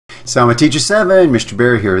So I'm a Teacher 7, Mr.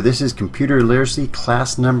 Barry here. This is Computer Literacy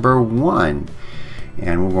class number 1.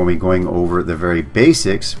 And we're going to be going over the very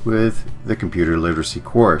basics with the Computer Literacy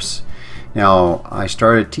course. Now, I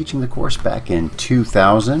started teaching the course back in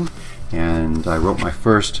 2000, and I wrote my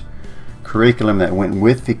first curriculum that went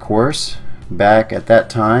with the course back at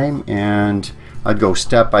that time, and I'd go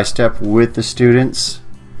step by step with the students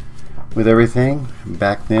with everything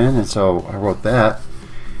back then, and so I wrote that,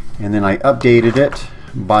 and then I updated it.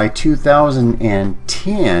 By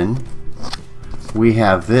 2010 we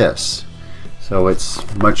have this, so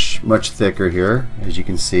it's much thicker here, as you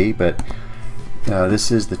can see, but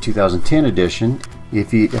this is the 2010 edition.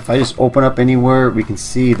 If I just open up anywhere, we can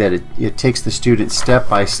see that it takes the student step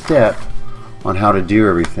by step on how to do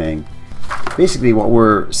everything. Basically what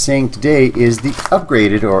we're seeing today is the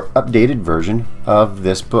upgraded or updated version of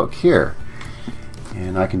this book here,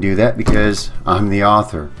 and I can do that because I'm the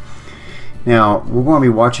author. Now, we're going to be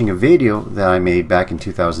watching a video that I made back in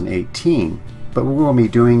 2018, but we're going to be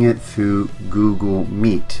doing it through Google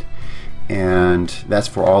Meet, and that's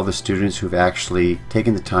for all the students who've actually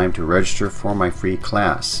taken the time to register for my free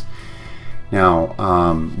class. Now,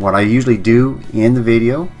 what I usually do in the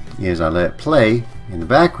video is I let it play in the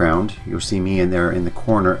background. You'll see me in there in the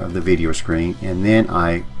corner of the video screen, and then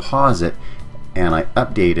I pause it and I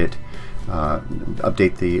update it,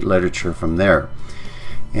 update the literature from there.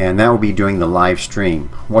 And that will be during the live stream.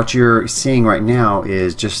 What you're seeing right now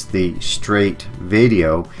is just the straight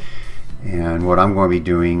video, and what I'm going to be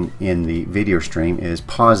doing in the video stream is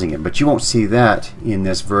pausing it, but you won't see that in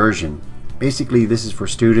this version. Basically, this is for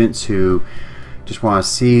students who just want to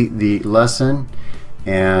see the lesson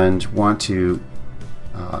and want to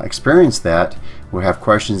experience that. We'll have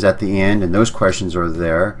questions at the end, and those questions are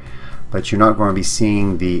there, but you're not going to be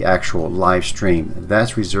seeing the actual live stream.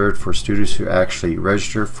 That's reserved for students who actually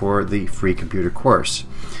register for the free computer course.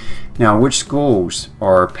 Now, which schools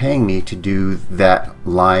are paying me to do that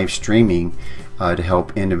live streaming to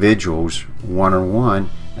help individuals one-on-one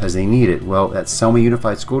as they need it? Well, that's Selma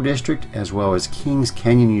Unified School District as well as Kings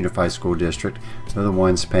Canyon Unified School District. They're the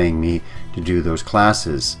ones paying me to do those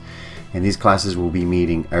classes. And these classes will be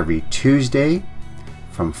meeting every Tuesday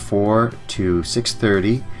from 4 to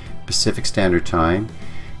 6:30 Pacific Standard Time.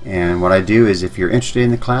 And what I do is, if you're interested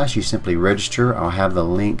in the class, you simply register. I'll have the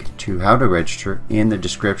link to how to register in the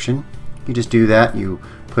description. You just do that, you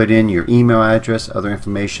put in your email address, other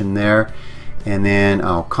information there, and then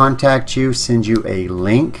I'll contact you, send you a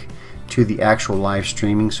link to the actual live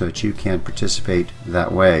streaming so that you can participate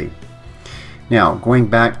that way. Now, going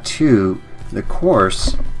back to the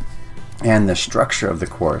course and the structure of the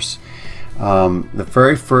course, the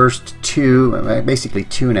very first basically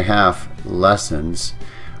 2.5 lessons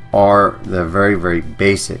are the very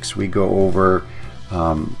basics. We go over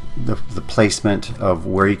the placement of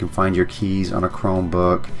where you can find your keys on a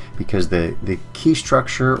Chromebook, because the key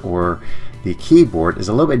structure or the keyboard is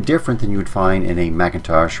a little bit different than you would find in a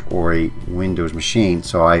Macintosh or a Windows machine.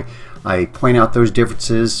 So I point out those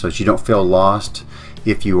differences so that you don't feel lost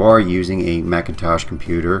if you are using a Macintosh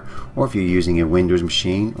computer, or if you're using a Windows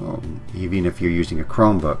machine, or even if you're using a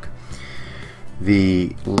Chromebook.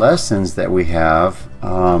 The lessons that we have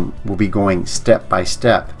will be going step by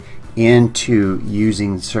step into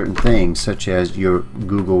using certain things such as your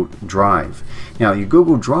Google Drive. Now, your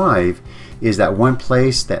Google Drive is that one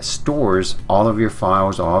place that stores all of your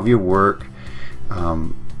files, all of your work,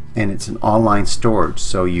 and it's an online storage,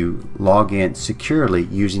 so you log in securely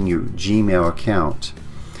using your Gmail account.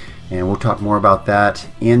 And we'll talk more about that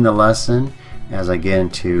in the lesson as I get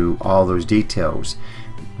into all those details.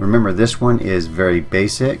 Remember, this one is very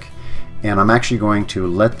basic, and I'm actually going to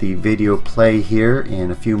let the video play here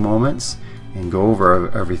in a few moments and go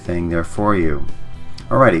over everything there for you.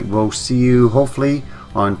 Alrighty, we'll see you hopefully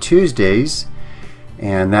on Tuesdays,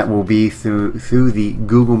 and that will be through the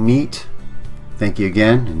Google Meet. Thank you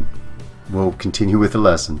again, and we'll continue with the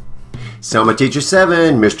lesson. So I'm a Teacher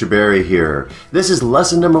 7, Mr. Barry here. This is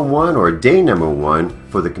lesson number 1, or day number 1,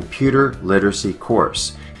 for the Computer Literacy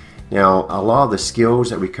course. Now, a lot of the skills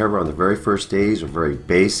that we cover on the very first days are very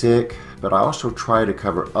basic, but I also try to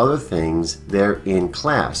cover other things there in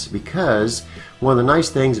class, because one of the nice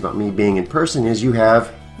things about me being in person is you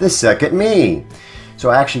have the second me. So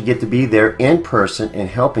I actually get to be there in person and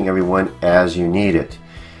helping everyone as you need it.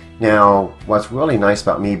 Now, what's really nice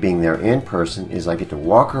about me being there in person is I get to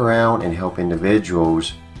walk around and help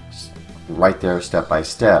individuals right there step by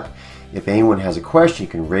step. If anyone has a question,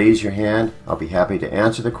 you can raise your hand. I'll be happy to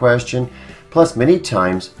answer the question. Plus, many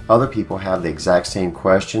times other people have the exact same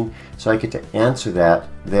question, so I get to answer that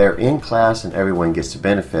there in class, and everyone gets to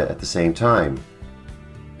benefit at the same time.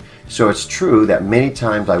 So it's true that many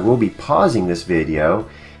times I will be pausing this video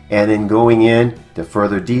and then going in to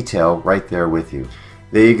further detail right there with you.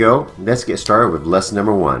 There you go. Let's get started with lesson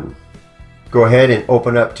number 1. Go ahead and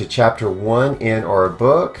open up to chapter 1 in our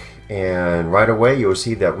book, and right away you'll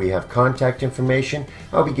see that we have contact information.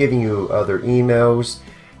 I'll be giving you other emails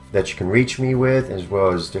that you can reach me with, as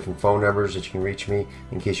well as different phone numbers that you can reach me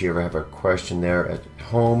in case you ever have a question there at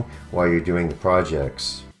home while you're doing the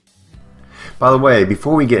projects. By the way,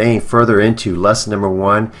 before we get any further into lesson number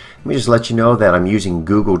 1, let me just let you know that I'm using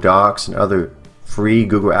Google Docs and other free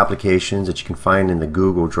Google applications that you can find in the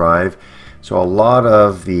Google Drive. So a lot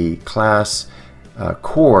of the class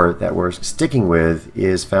core that we're sticking with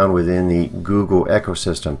is found within the Google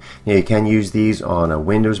ecosystem. Now, you can use these on a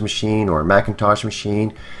Windows machine or a Macintosh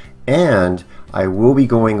machine, and I will be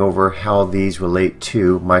going over how these relate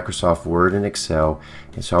to Microsoft Word and Excel,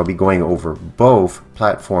 and so I'll be going over both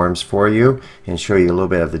platforms for you and show you a little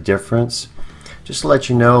bit of the difference. Just to let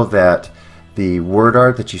you know that the word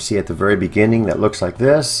art that you see at the very beginning that looks like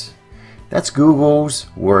this, that's Google's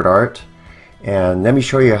word art. And let me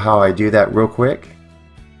show you how I do that real quick.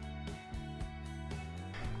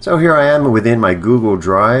 So here I am within my Google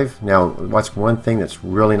Drive. Now, what's one thing that's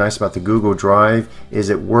really nice about the Google Drive is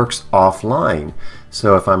it works offline.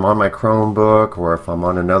 So if I'm on my Chromebook or if I'm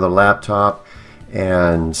on another laptop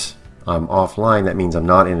and I'm offline, that means I'm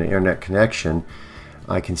not in an internet connection,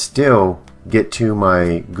 I can still get to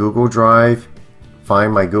my Google Drive,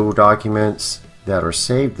 find my Google documents that are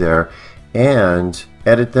saved there, and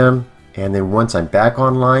edit them. And then once I'm back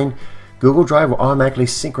online, Google Drive will automatically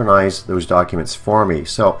synchronize those documents for me.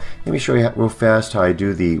 So let me show you real fast how I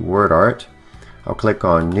do the word art. I'll click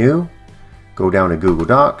on New, go down to Google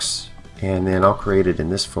Docs, and then I'll create it in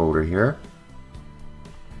this folder here.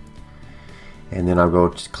 And then I'll go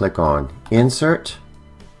to click on Insert,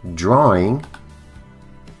 Drawing.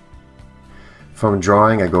 From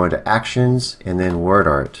Drawing, I go into Actions, and then Word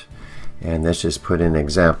Art. And let's just put in an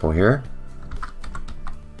example here.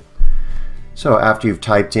 So after you've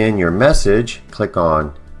typed in your message, click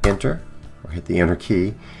on Enter, or hit the Enter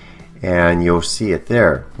key, and you'll see it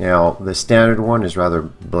there. Now, the standard one is rather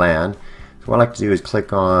bland. So what I like to do is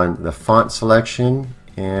click on the font selection,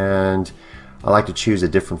 and I like to choose a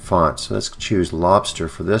different font. So let's choose Lobster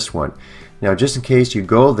for this one. Now, just in case you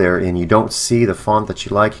go there and you don't see the font that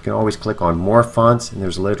you like, you can always click on More Fonts, and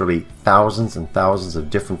there's literally thousands and thousands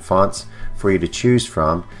of different fonts for you to choose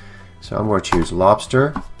from. So I'm going to choose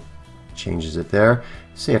Lobster. Changes it there.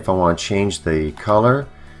 See if I want to change the color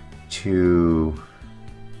to,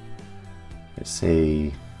 let's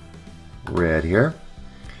say, red here.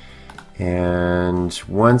 And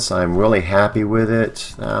once I'm really happy with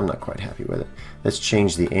it, I'm not quite happy with it. Let's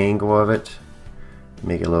change the angle of it,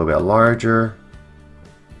 make it a little bit larger.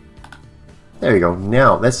 There you go.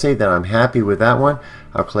 Now let's say that I'm happy with that one.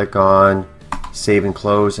 I'll click on Save and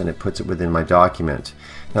Close, and it puts it within my document.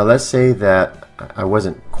 Now let's say that I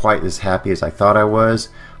wasn't quite as happy as I thought I was.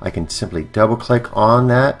 I can simply double click on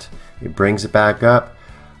that. It brings it back up.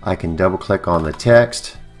 I can double click on the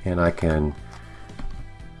text, and I can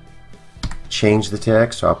change the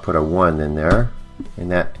text. So I'll put a 1 in there, and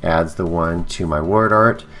that adds the 1 to my word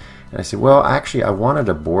art. And I said, well, actually I wanted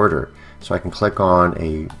a border. So I can click on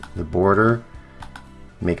the border,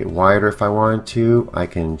 make it wider if I wanted to. I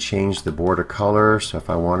can change the border color. So if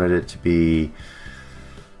I wanted it to be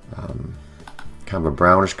kind of a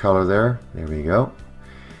brownish color there we go.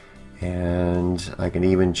 And I can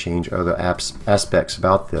even change other aspects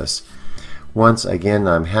about this. Once again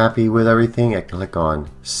I'm happy with everything, I can click on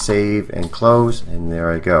Save and Close, and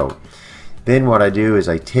there I go. Then what I do is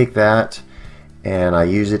I take that and I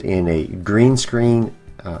use it in a green screen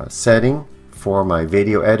setting for my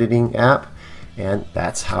video editing app, and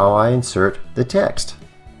that's how I insert the text.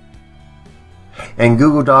 And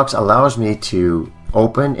Google Docs allows me to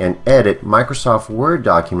open and edit Microsoft Word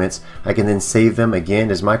documents. I can then save them again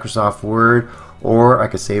as Microsoft Word, or I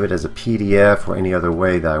could save it as a PDF or any other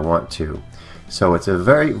way that I want to. So it's a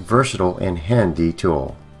very versatile and handy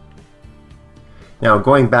tool. Now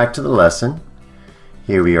going back to the lesson,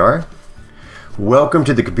 here we are. Welcome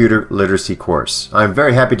to the Computer Literacy course. I'm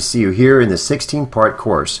very happy to see you here in the 16-part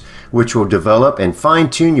course, which will develop and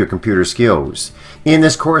fine-tune your computer skills. In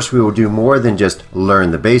this course, we will do more than just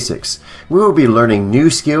learn the basics. We will be learning new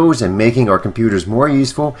skills and making our computers more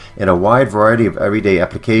useful in a wide variety of everyday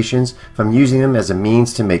applications, from using them as a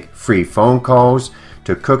means to make free phone calls,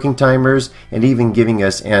 to cooking timers, and even giving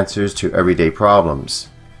us answers to everyday problems.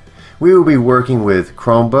 We will be working with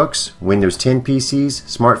Chromebooks, Windows 10 PCs,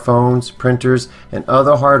 smartphones, printers, and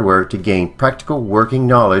other hardware to gain practical working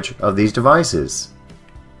knowledge of these devices.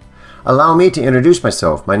 Allow me to introduce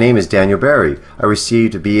myself. My name is Daniel Berry. I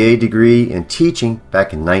received a BA degree in teaching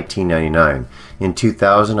back in 1999. In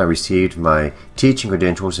 2000, I received my teaching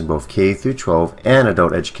credentials in both K through 12 and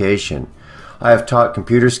adult education. I have taught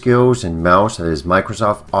computer skills and mouse, that is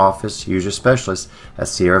Microsoft Office User Specialist at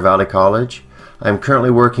Sierra Valley College. I am currently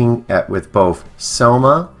working with both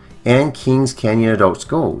Selma and Kings Canyon Adult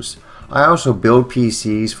Schools. I also build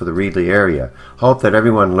PCs for the Reedley area. Hope that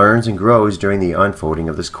everyone learns and grows during the unfolding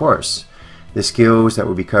of this course. The skills that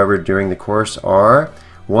will be covered during the course are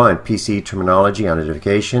 1. PC terminology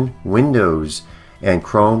identification, Windows and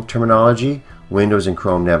Chrome terminology, Windows and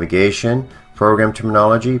Chrome navigation, program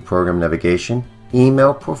terminology, program navigation,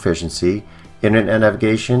 email proficiency, internet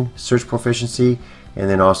navigation, search proficiency, and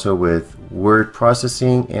then also with word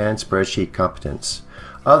processing and spreadsheet competence.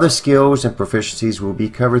 Other skills and proficiencies will be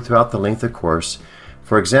covered throughout the length of the course.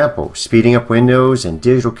 For example, speeding up Windows and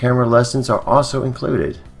digital camera lessons are also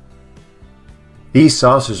included. These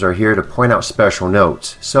saucers are here to point out special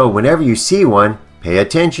notes, so whenever you see one, pay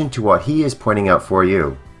attention to what he is pointing out for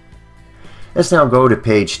you. Let's now go to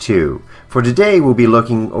page 2. For today, we'll be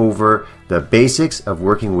looking over the basics of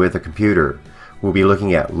working with a computer. We'll be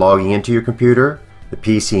looking at logging into your computer, the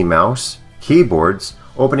PC mouse, keyboards,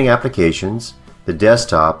 opening applications, the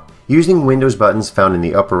desktop, using Windows buttons found in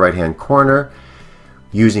the upper right hand corner,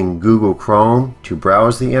 using Google Chrome to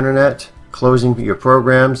browse the internet, closing your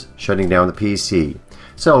programs, shutting down the PC.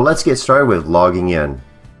 So let's get started with logging in.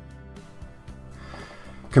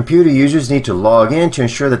 Computer users need to log in to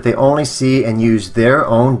ensure that they only see and use their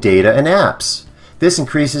own data and apps. This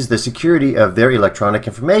increases the security of their electronic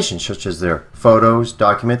information, such as their photos,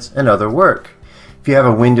 documents, and other work. If you have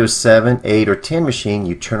a Windows 7, 8, or 10 machine,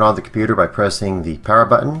 you turn on the computer by pressing the power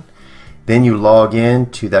button. Then you log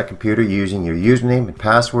in to that computer using your username and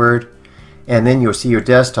password, and then you'll see your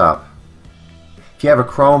desktop. If you have a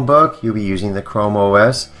Chromebook, you'll be using the Chrome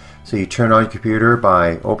OS. So you turn on your computer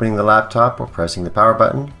by opening the laptop or pressing the power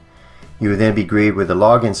button. You will then be greeted with a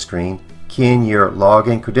login screen. Key in your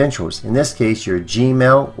login credentials, in this case your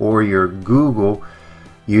Gmail or your Google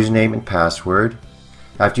username and password.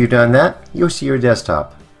 After you've done that, you'll see your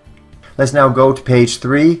desktop. Let's now go to page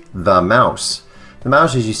 3, the mouse. The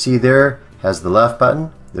mouse, as you see there, has the left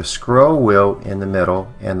button, the scroll wheel in the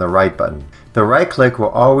middle, and the right button. The right click will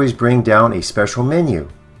always bring down a special menu.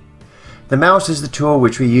 The mouse is the tool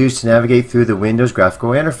which we use to navigate through the Windows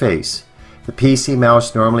graphical interface. The PC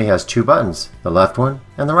mouse normally has 2 buttons, the left one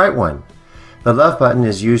and the right one. The left button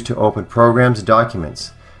is used to open programs and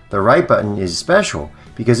documents. The right button is special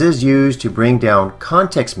because it is used to bring down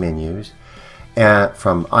context menus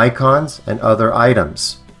from icons and other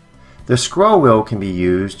items. The scroll wheel can be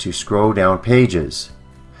used to scroll down pages.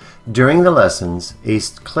 During the lessons, a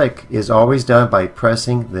click is always done by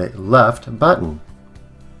pressing the left button.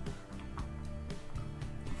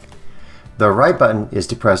 The right button is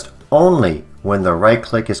depressed only when the right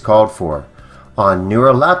click is called for. On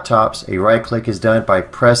newer laptops, a right click is done by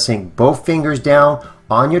pressing both fingers down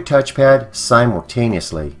on your touchpad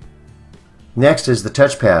simultaneously. Next is the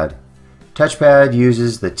touchpad. Touchpad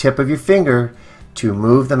uses the tip of your finger to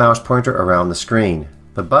move the mouse pointer around the screen.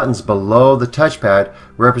 The buttons below the touchpad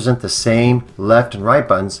represent the same left and right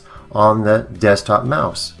buttons on the desktop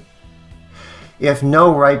mouse. If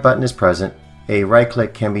no right button is present, a right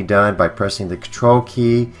click can be done by pressing the control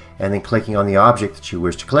key and then clicking on the object that you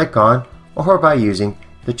wish to click on, or by using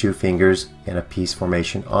the 2 fingers in a peace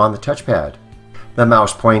formation on the touchpad. The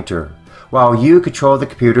mouse pointer. While you control the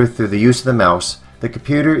computer through the use of the mouse, the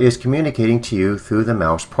computer is communicating to you through the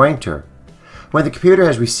mouse pointer. When the computer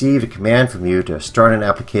has received a command from you to start an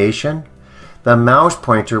application, the mouse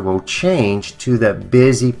pointer will change to the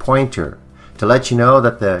busy pointer to let you know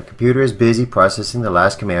that the computer is busy processing the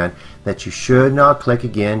last command, that you should not click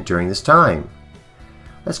again during this time.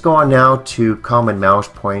 Let's go on now to common mouse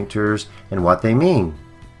pointers and what they mean.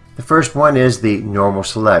 The first one is the normal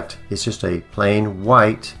select. It's just a plain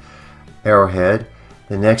white arrowhead.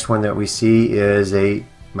 The next one that we see is a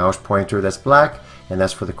mouse pointer that's black, and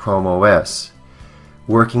that's for the Chrome OS.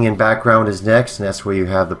 Working in background is next, and that's where you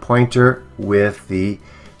have the pointer with the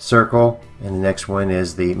circle, and the next one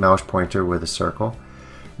is the mouse pointer with a circle.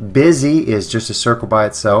 Busy is just a circle by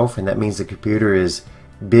itself, and that means the computer is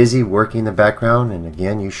busy working in the background, and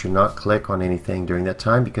again, you should not click on anything during that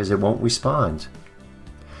time because it won't respond.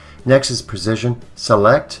 Next is precision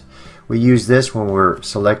select. We use this when we're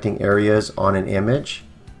selecting areas on an image.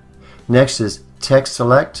 Next is text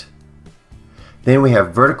select. Then we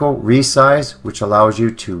have vertical resize, which allows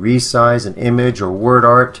you to resize an image or word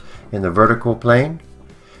art in the vertical plane.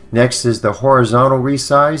 Next is the horizontal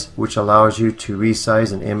resize, which allows you to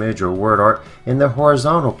resize an image or word art in the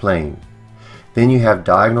horizontal plane. Then you have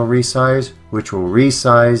diagonal resize, which will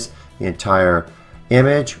resize the entire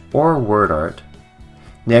image or word art.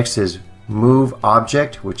 Next is move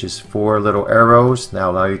object, which is 4 little arrows that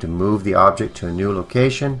allow you to move the object to a new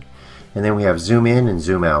location. And then we have zoom in and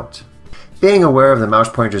zoom out. Being aware of the mouse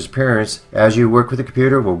pointer's appearance as you work with the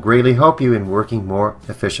computer will greatly help you in working more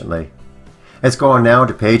efficiently. Let's go on now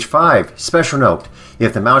to page 5. Special note,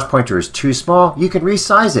 if the mouse pointer is too small, you can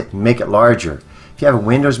resize it and make it larger. If you have a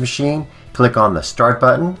Windows machine, click on the Start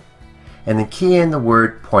button and then key in the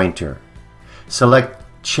word pointer. Select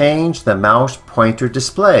Change the mouse pointer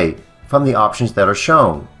display from the options that are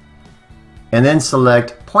shown. And then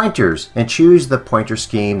select Pointers and choose the pointer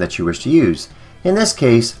scheme that you wish to use. In this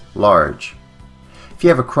case, large. If you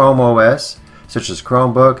have a Chrome OS, such as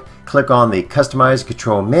Chromebook, click on the Customize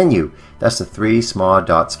Control menu. That's the 3 small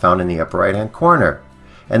dots found in the upper right hand corner.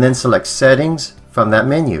 And then select Settings from that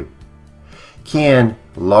menu. Key in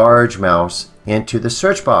Large Mouse into the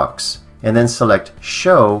search box and then select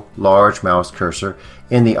Show Large Mouse Cursor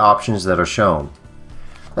in the options that are shown.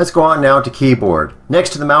 Let's go on now to keyboard.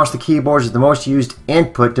 Next to the mouse, the keyboard is the most used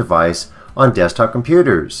input device on desktop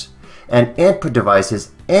computers. An input device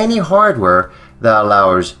is any hardware that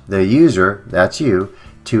allows the user, that's you,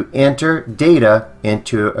 to enter data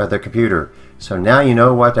into the computer. So now you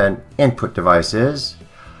know what an input device is.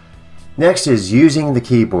 Next is using the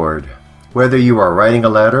keyboard. Whether you are writing a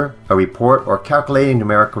letter, a report, or calculating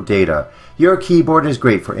numerical data, your keyboard is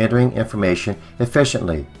great for entering information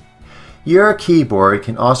efficiently. Your keyboard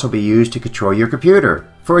can also be used to control your computer.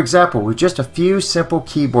 For example, with just a few simple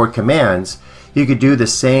keyboard commands, you could do the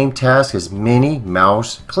same task as many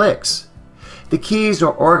mouse clicks. The keys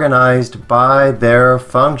are organized by their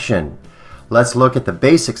function. Let's look at the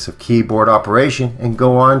basics of keyboard operation and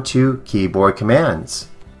go on to keyboard commands.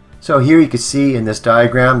 So here you can see in this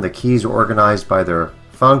diagram the keys are organized by their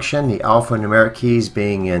function, the alphanumeric keys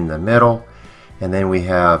being in the middle, and then we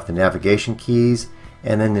have the navigation keys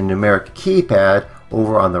and then the numeric keypad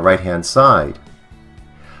over on the right hand side.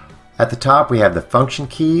 At the top we have the function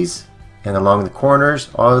keys, and along the corners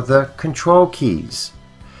are the control keys.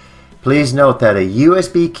 Please note that a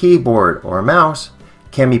USB keyboard or mouse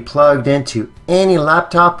can be plugged into any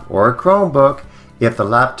laptop or a Chromebook if the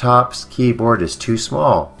laptop's keyboard is too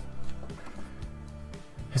small.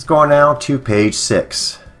 Let's go now to page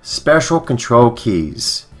 6. Special control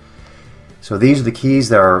keys. So these are the keys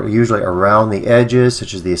that are usually around the edges,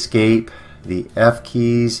 such as the escape, the F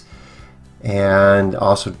keys, and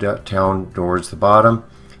also down towards the bottom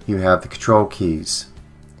you have the control keys.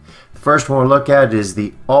 The first one we'll look at is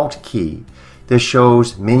the Alt key. This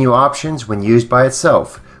shows menu options when used by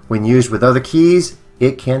itself. When used with other keys,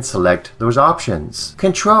 it can select those options.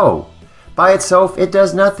 Control. By itself, it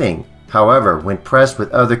does nothing. However, when pressed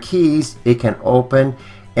with other keys, it can open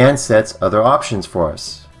and sets other options for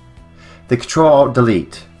us. The Control Alt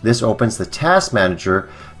Delete. This opens the task manager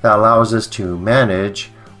that allows us to manage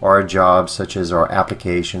our jobs, such as our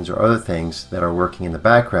applications or other things that are working in the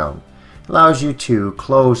background. It allows you to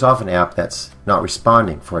close off an app that's not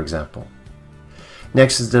responding, for example.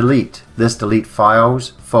 Next is Delete. This deletes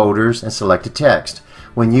files, folders, and selected text.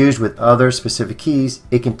 When used with other specific keys,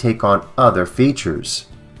 it can take on other features.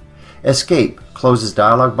 Escape closes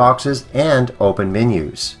dialog boxes and open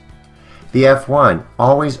menus. The F1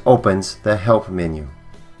 always opens the Help menu.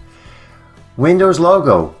 Windows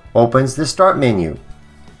logo opens the Start menu.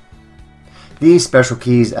 These special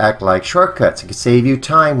keys act like shortcuts and can save you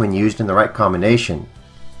time when used in the right combination.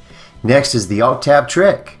 Next is the Alt-Tab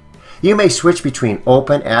trick. You may switch between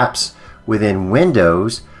open apps within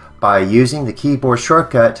Windows by using the keyboard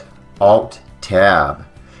shortcut Alt-Tab.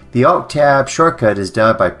 The Alt-Tab shortcut is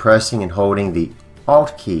done by pressing and holding the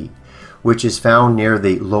Alt key, which is found near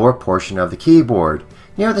the lower portion of the keyboard,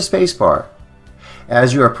 near the spacebar.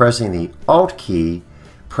 As you are pressing the Alt key,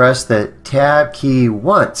 press the Tab key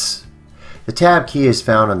once. The Tab key is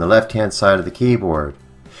found on the left-hand side of the keyboard.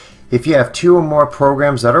 If you have 2 or more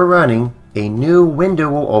programs that are running, a new window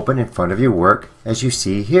will open in front of your work, as you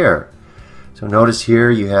see here. So notice here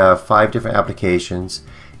you have 5 different applications,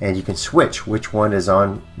 and you can switch which one is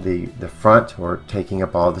on the front or taking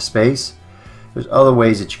up all the space. There's other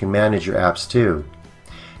ways that you can manage your apps too.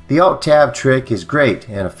 The Alt-Tab trick is great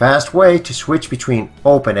and a fast way to switch between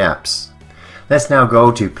open apps. Let's now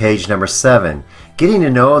go to page number 7, getting to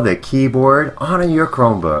know the keyboard on your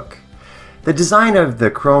Chromebook. The design of the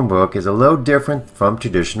Chromebook is a little different from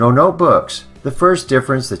traditional notebooks. The first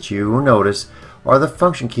difference that you will notice are the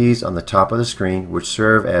function keys on the top of the screen, which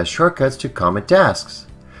serve as shortcuts to common tasks.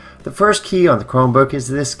 The first key on the Chromebook is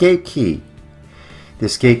the escape key. The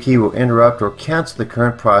escape key will interrupt or cancel the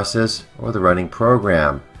current process or the running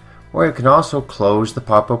program, or it can also close the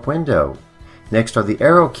pop-up window. Next are the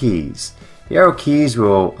arrow keys. The arrow keys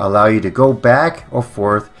will allow you to go back or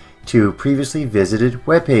forth to previously visited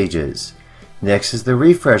web pages. Next is the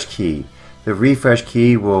refresh key. The refresh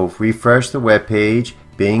key will refresh the web page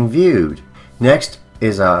being viewed. Next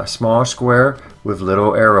is a small square with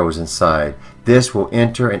little arrows inside. This will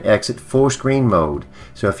enter and exit full screen mode.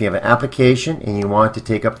 So if you have an application and you want to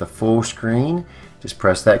take up the full screen, just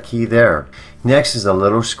press that key there. Next is a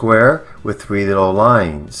little square with 3 little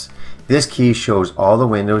lines. This key shows all the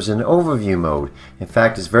windows in overview mode. In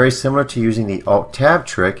fact, it's very similar to using the Alt-Tab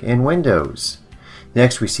trick in Windows.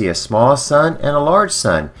 Next we see a small sun and a large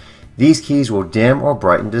sun. These keys will dim or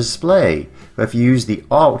brighten the display. But if you use the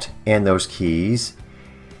Alt and those keys,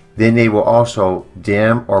 then they will also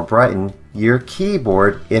dim or brighten your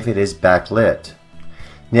keyboard if it is backlit.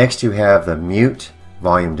 Next you have the mute,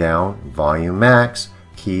 volume down, volume max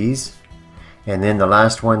keys, and then the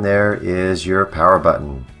last one there is your power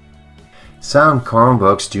button. Some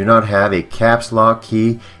Chromebooks do not have a caps lock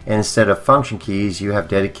key, and instead of function keys you have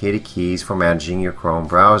dedicated keys for managing your Chrome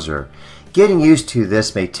browser. Getting used to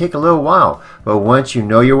this may take a little while, but once you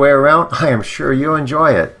know your way around, I am sure you'll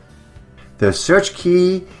enjoy it. The search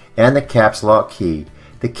key and the caps lock key.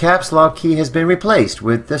 The caps lock key has been replaced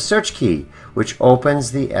with the search key, which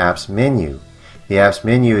opens the apps menu. The apps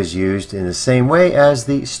menu is used in the same way as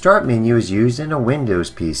the start menu is used in a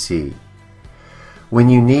Windows PC. When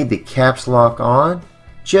you need the caps lock on,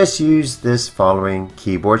 just use this following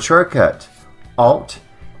keyboard shortcut: Alt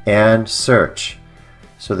and search.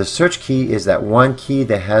 So the search key is that one key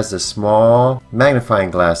that has the small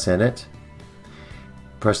magnifying glass in it.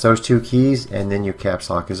 Press those 2 keys and then your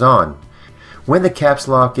caps lock is on. When the caps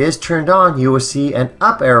lock is turned on, you will see an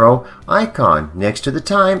up arrow icon next to the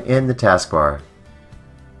time in the taskbar.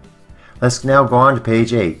 Let's now go on to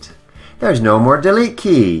page 8. There's no more delete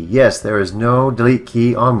key. Yes, there is no delete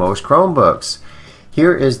key on most Chromebooks.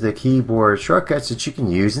 Here is the keyboard shortcuts that you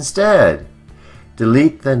can use instead.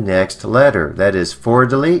 Delete the next letter. That is for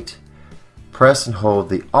delete. Press and hold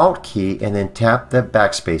the Alt key and then tap the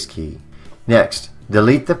backspace key. Next,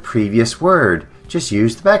 delete the previous word. Just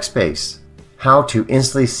use the backspace. How to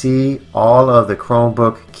instantly see all of the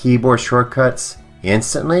Chromebook keyboard shortcuts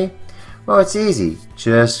instantly? Well, it's easy.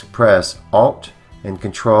 Just press Alt and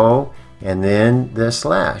Control and then the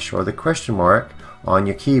slash or the question mark on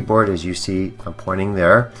your keyboard, as you see I'm pointing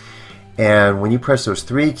there. And when you press those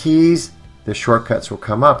 3 keys, the shortcuts will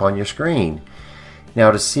come up on your screen.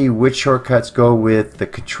 Now to see which shortcuts go with the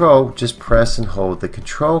Control, just press and hold the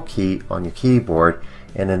Control key on your keyboard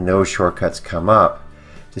and then those shortcuts come up.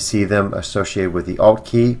 To see them associated with the Alt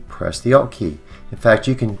key, press the Alt key. In fact,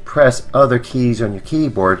 you can press other keys on your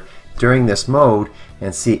keyboard during this mode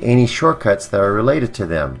and see any shortcuts that are related to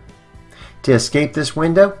them. To escape this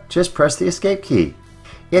window, just press the Escape key.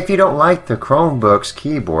 If you don't like the Chromebook's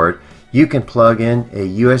keyboard, you can plug in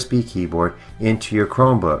a USB keyboard into your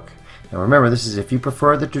Chromebook. Now remember, this is if you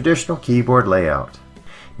prefer the traditional keyboard layout.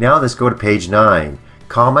 Now let's go to page 9,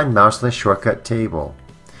 Common Mouseless Shortcut Table.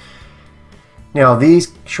 Now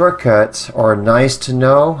these shortcuts are nice to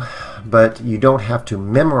know, but you don't have to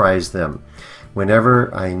memorize them.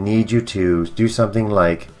 Whenever I need you to do something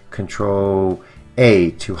like Control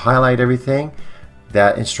A to highlight everything,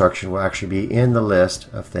 that instruction will actually be in the list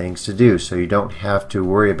of things to do, so you don't have to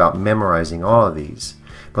worry about memorizing all of these.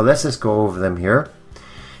 But let's just go over them here.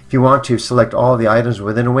 If you want to select all the items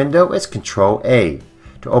within a window, it's Control A.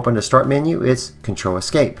 To open the Start menu, it's Control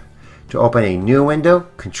Escape. To open a new window,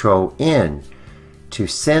 Control N. To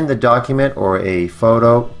send the document or a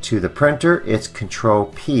photo to the printer, it's Control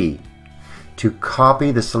P. To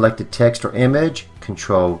copy the selected text or image,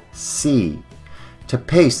 Control C. To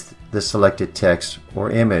paste the selected text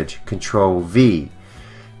or image, Control V.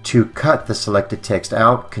 To cut the selected text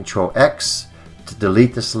out, Control X. To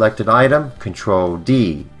delete the selected item, Control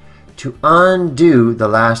D. To undo the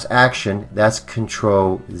last action, that's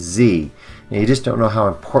Control Z. And you just don't know how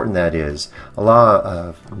important that is. A lot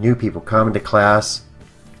of new people come into class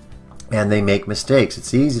and they make mistakes.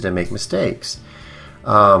 It's easy to make mistakes.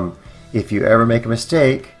 If you ever make a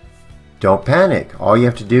mistake, don't panic. All you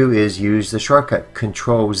have to do is use the shortcut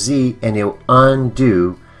Control Z and it'll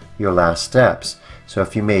undo your last steps. So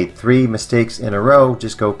if you made 3 mistakes in a row,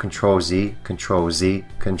 just go Control Z, Control Z,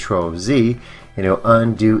 Control Z, and it'll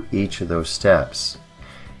undo each of those steps.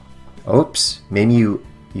 Oops, maybe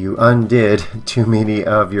you undid too many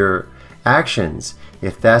of your actions.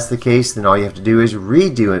 If that's the case, then all you have to do is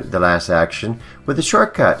redo the last action with the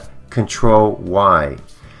shortcut Control Y.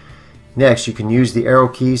 Next, you can use the arrow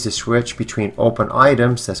keys to switch between open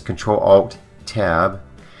items, that's Control-Alt-Tab.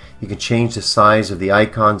 You can change the size of the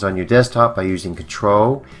icons on your desktop by using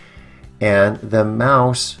Control and the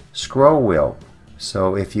mouse scroll wheel.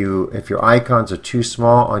 So if your icons are too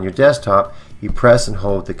small on your desktop, you press and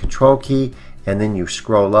hold the Control key, and then you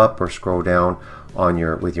scroll up or scroll down on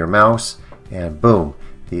with your mouse, and boom,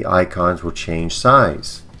 the icons will change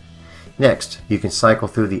size. Next, you can cycle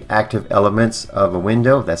through the active elements of a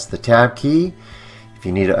window, that's the Tab key. If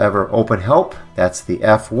you need to ever open Help, that's the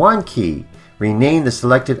F1 key. Rename the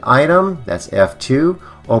selected item, that's F2.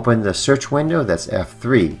 Open the search window, that's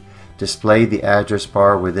F3. Display the address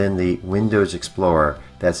bar within the Windows Explorer,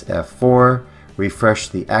 that's F4. Refresh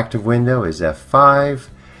the active window is F5.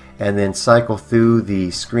 And then cycle through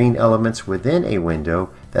the screen elements within a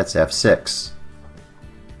window, that's F6.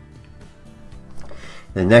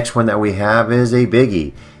 The next one that we have is a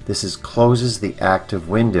biggie. This is closes the active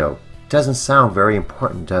window. Doesn't sound very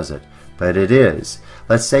important, does it? But it is.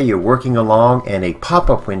 Let's say you're working along and a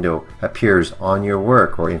pop-up window appears on your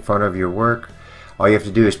work or in front of your work. All you have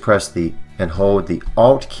to do is press and hold the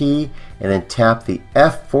Alt key and then tap the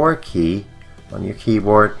F4 key on your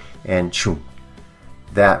keyboard, and choom,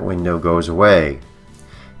 that window goes away.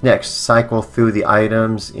 Next, cycle through the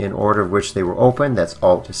items in order of which they were opened, that's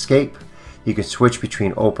Alt-Escape. You can switch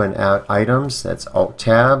between open items, that's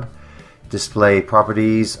Alt-Tab. Display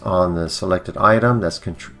properties on the selected item,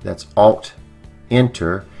 that's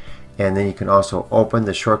Alt-Enter. And then you can also open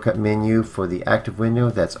the shortcut menu for the active window,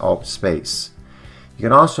 that's Alt-Space. You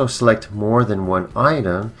can also select more than one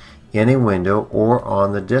item in a window or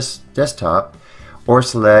on the desktop, or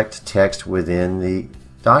select text within the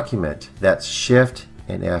document, that's Shift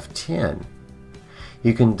and F10.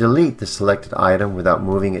 You can delete the selected item without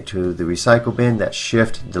moving it to the recycle bin, that's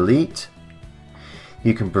Shift Delete.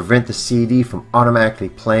 You can prevent the CD from automatically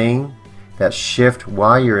playing, that's Shift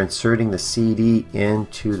while you're inserting the CD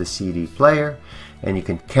into the CD player, and you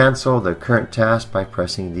can cancel the current task by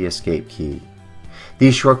pressing the Escape key.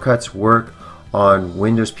 These shortcuts work on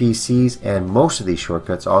Windows PCs, and most of these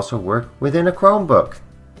shortcuts also work within a Chromebook.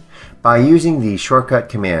 By using the shortcut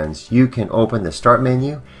commands, you can open the Start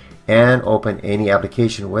menu and open any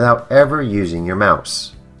application without ever using your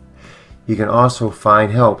mouse. You can also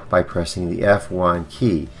find help by pressing the F1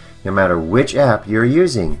 key, no matter which app you're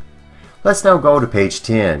using. Let's now go to page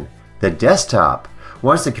 10, the desktop.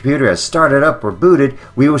 Once the computer has started up or booted,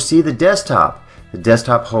 we will see the desktop. The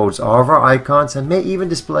desktop holds all of our icons and may even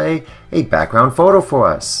display a background photo for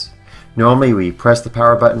us. Normally we press the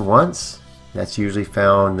power button once. That's usually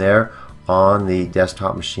found there on the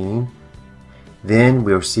desktop machine. Then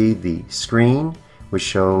we'll see the screen, which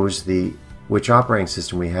shows which operating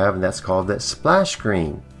system we have, and that's called the splash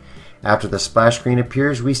screen. After the splash screen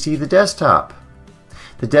appears, we see the desktop.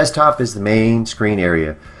 The desktop is the main screen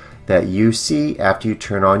area that you see after you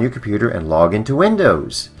turn on your computer and log into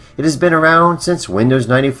Windows. It has been around since Windows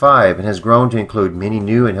 95 and has grown to include many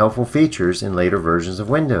new and helpful features in later versions of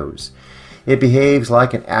Windows. It behaves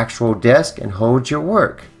like an actual desk and holds your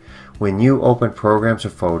work. When you open programs or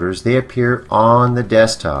folders, they appear on the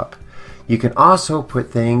desktop. You can also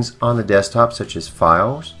put things on the desktop such as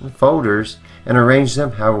files and folders and arrange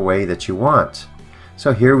them however way that you want.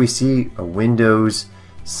 So here we see a Windows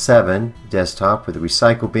 7 desktop with a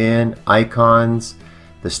recycle bin, icons,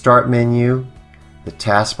 the Start menu, the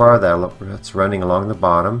taskbar that's running along the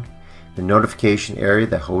bottom, the notification area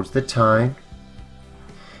that holds the time.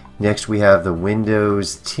 Next we have the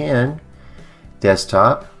Windows 10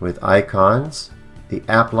 desktop with icons, the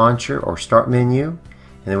app launcher or start menu, and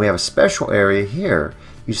then we have a special area here.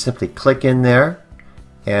 You simply click in there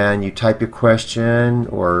and you type your question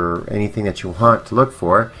or anything that you want to look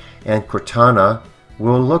for, and Cortana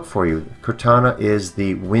will look for you. Cortana is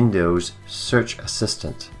the Windows search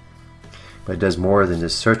assistant. But it does more than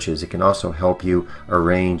just searches. It can also help you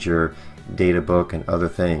arrange your data book and other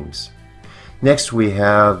things. Next we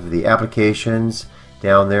have the applications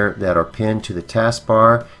down there that are pinned to the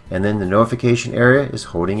taskbar, and then the notification area is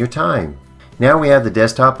holding your time. Now we have the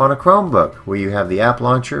desktop on a Chromebook, where you have the app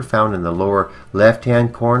launcher found in the lower left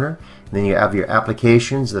hand corner, and then you have your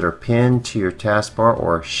applications that are pinned to your taskbar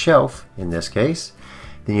or shelf in this case.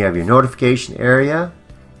 Then you have your notification area,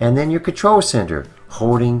 and then your control center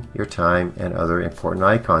holding your time and other important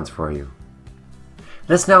icons for you.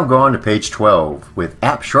 Let's now go on to page 12 with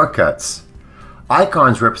app shortcuts.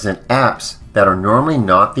 Icons represent apps that are normally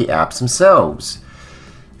not the apps themselves.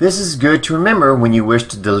 This is good to remember when you wish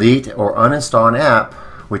to delete or uninstall an app,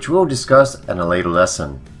 which we'll discuss in a later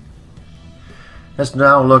lesson. Let's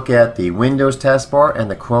now look at the Windows taskbar and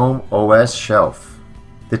the Chrome OS shelf.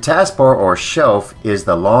 The taskbar or shelf is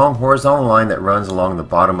the long horizontal line that runs along the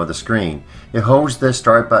bottom of the screen. It holds the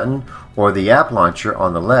start button or the app launcher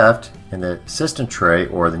on the left and the system tray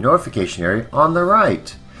or the notification area on the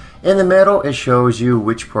right. In the middle, it shows you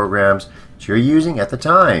which programs you're using at the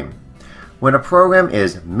time. When a program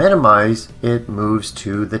is minimized, it moves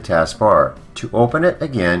to the taskbar. To open it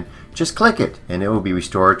again, just click it and it will be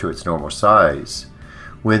restored to its normal size.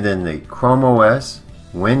 Within the Chrome OS,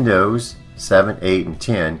 Windows 7, 8, and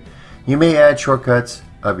 10, you may add shortcuts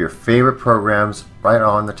of your favorite programs right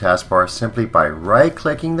on the taskbar simply by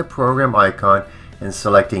right-clicking the program icon and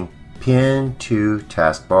selecting Pin to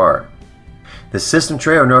Taskbar. The system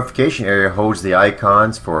tray or notification area holds the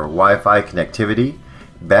icons for Wi-Fi connectivity,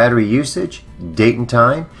 battery usage, date and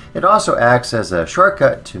time. It also acts as a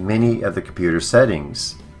shortcut to many of the computer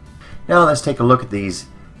settings. Now let's take a look at these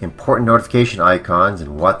important notification icons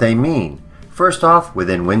and what they mean. First off,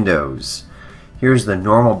 within Windows, here's the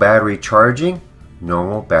normal battery charging,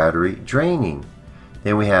 normal battery draining.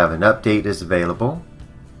 Then we have an update is available,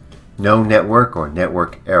 no network or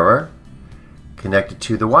network error, connected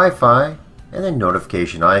to the Wi-Fi, and then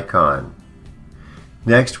notification icon.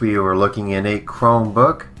 Next we are looking in a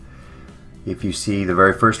Chromebook. If you see the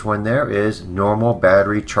very first one there is normal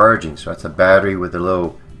battery charging. So that's a battery with a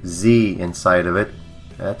little Z inside of it.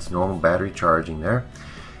 That's normal battery charging there.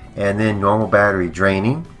 And then normal battery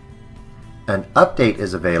draining. An update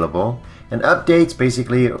is available. And updates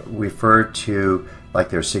basically refer to like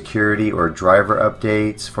their security or driver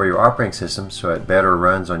updates for your operating system so it better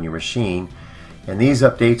runs on your machine. And these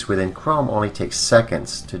updates within Chrome only take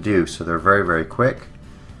seconds to do, so they're very, very quick.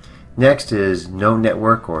 Next is no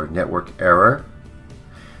network or network error.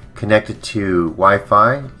 Connected to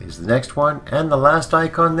Wi-Fi is the next one, and the last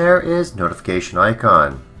icon there is notification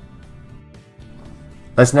icon.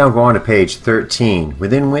 Let's now go on to page 13.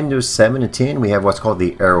 Within Windows 7 and 10 we have what's called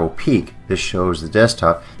the arrow peak. This shows the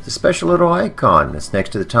desktop. It's a special little icon that's next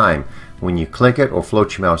to the time. When you click it or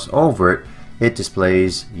float your mouse over it, it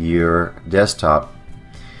displays your desktop.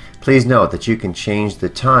 Please note that you can change the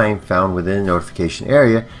time found within the notification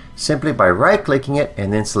area simply by right-clicking it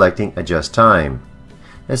and then selecting Adjust Time.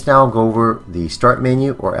 Let's now go over the Start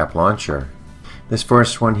menu or App Launcher. This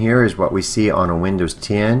first one here is what we see on a Windows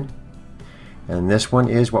 10, and this one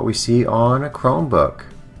is what we see on a Chromebook.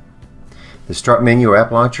 The Start menu or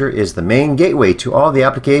App Launcher is the main gateway to all the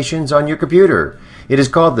applications on your computer. It is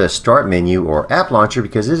called the Start menu or App Launcher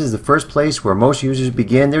because this is the first place where most users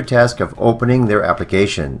begin their task of opening their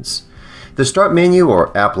applications. The Start menu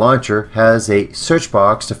or App Launcher has a search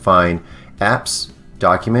box to find apps,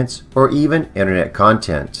 documents, or even internet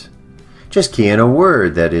content. Just key in a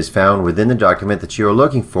word that is found within the document that you are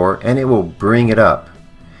looking for and it will bring it up.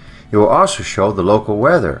 It will also show the local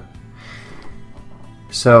weather.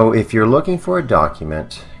 So if you're looking for a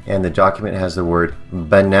document and the document has the word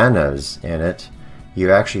bananas in it, you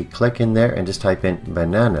actually click in there and just type in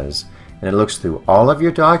bananas and it looks through all of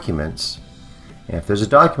your documents, and if there's a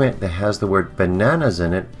document that has the word bananas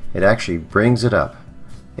in it, it actually brings it up.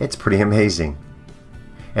 It's pretty amazing.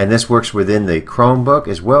 And this works within the Chromebook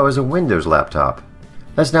as well as a Windows laptop.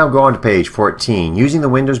 Let's now go on to page 14 using the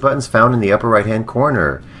Windows buttons found in the upper right hand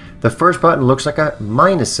corner. The first button looks like a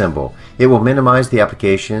minus symbol. It will minimize the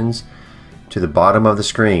applications to the bottom of the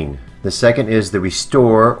screen. The second is the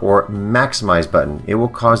Restore or Maximize button. It will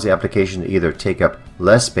cause the application to either take up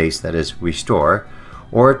less space, that is Restore,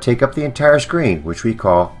 or take up the entire screen, which we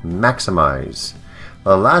call Maximize.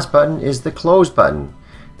 The last button is the Close button.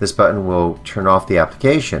 This button will turn off the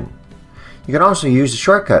application. You can also use the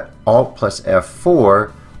shortcut Alt plus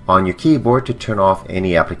F4 on your keyboard to turn off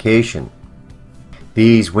any application.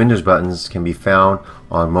 These Windows buttons can be found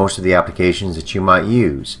on most of the applications that you might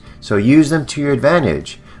use, so use them to your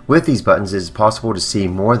advantage. With these buttons, it is possible to see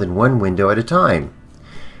more than one window at a time.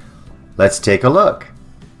 Let's take a look.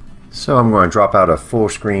 So I'm going to drop out of full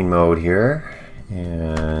screen mode here,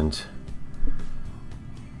 and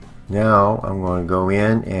now I'm going to go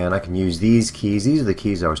in and I can use these keys. These are the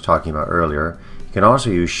keys I was talking about earlier. You can also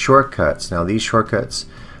use shortcuts. Now these shortcuts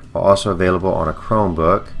are also available on a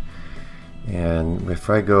Chromebook, and if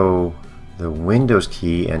I go the Windows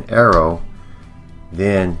key and arrow,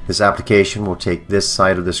 then this application will take this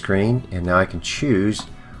side of the screen, and now I can choose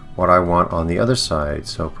what I want on the other side.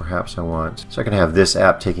 So perhaps I can have this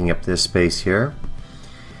app taking up this space here.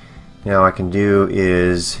 Now I can do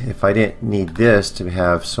is, if I didn't need this to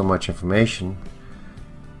have so much information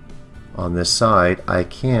on this side, I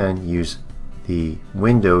can use the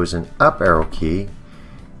Windows and up arrow key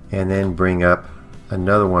and then bring up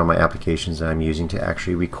another one of my applications that I'm using to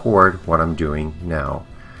actually record what I'm doing now.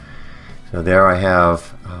 So there I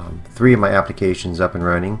have 3 of my applications up and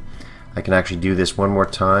running. I can actually do this one more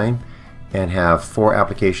time and have 4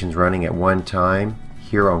 applications running at one time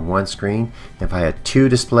here on one screen. If I had 2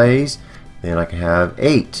 displays, then I can have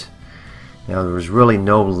 8. Now there was really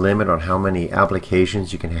no limit on how many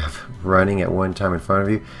applications you can have running at one time in front of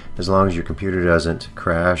you, as long as your computer doesn't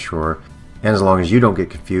crash, and as long as you don't get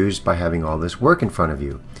confused by having all this work in front of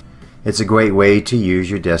you. It's a great way to use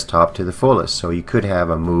your desktop to the fullest. So you could have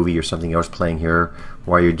a movie or something else playing here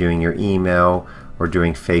while you're doing your email or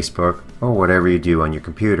doing Facebook or whatever you do on your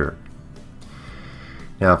computer.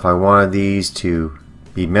 Now if I wanted these to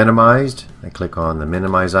be minimized, I click on the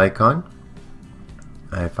minimize icon.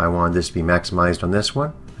 If I wanted this to be maximized on this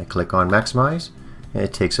one, I click on maximize, and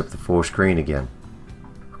it takes up the full screen again.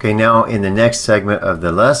 Okay, now in the next segment of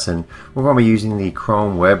the lesson, we're going to be using the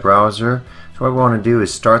Chrome web browser. So what we want to do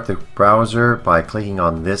is start the browser by clicking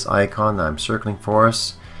on this icon that I'm circling for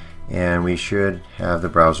us, and we should have the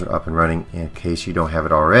browser up and running in case you don't have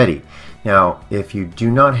it already. Now if you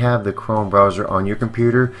do not have the Chrome browser on your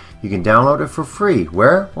computer, you can download it for free.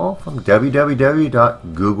 Where? Well, from www.google.com,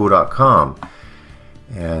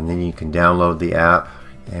 and then you can download the app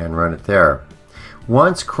and run it there.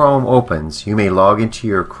 Once Chrome opens, you may log into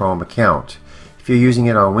your Chrome account if you're using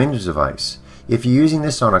it on a Windows device. If you're using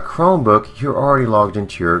this on a Chromebook, you're already logged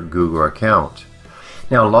into your Google account.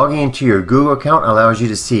 Now logging into your Google account allows you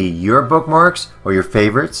to see your bookmarks or your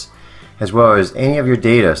favorites, as well as any of your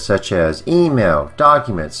data such as email,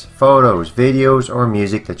 documents, photos, videos, or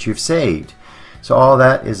music that you've saved. So all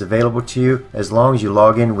that is available to you as long as you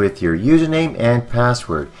log in with your username and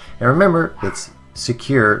password. And remember, it's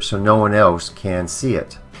secure so no one else can see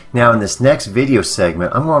it. Now in this next video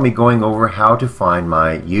segment, I'm going to be going over how to find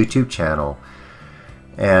my YouTube channel.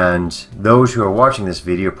 And those who are watching this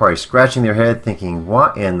video are probably scratching their head thinking,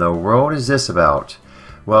 what in the world is this about?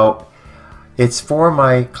 Well, it's for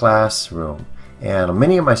my classroom. And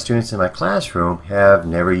many of my students in my classroom have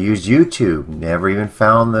never used YouTube, never even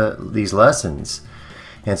found these lessons.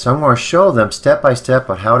 And so I'm going to show them step by step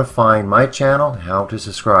on how to find my channel and how to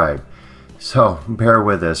subscribe. So bear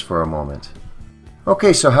with us for a moment.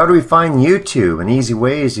 Okay, so how do we find YouTube? An easy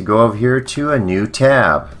way is to go over here to a new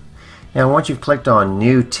tab. Now once you've clicked on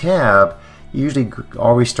new tab, you usually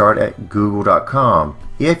always start at google.com.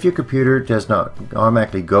 If your computer does not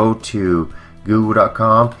automatically go to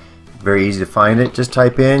google.com, very easy to find it. Just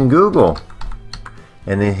type in Google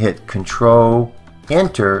and then hit Control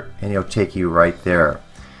Enter and it'll take you right there.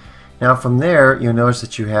 Now from there you'll notice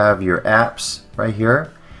that you have your apps right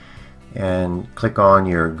here, and click on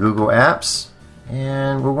your Google apps,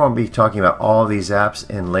 and we're going to be talking about all these apps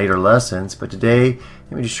in later lessons, but today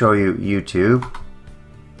let me just show you YouTube,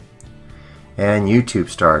 and YouTube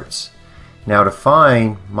starts. Now to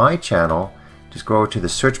find my channel, just go to the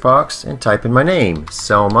search box and type in my name,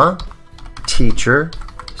 Selma Teacher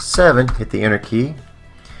 7, hit the enter key,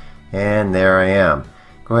 and there I am.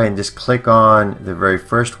 Go ahead and just click on the very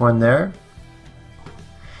first one there,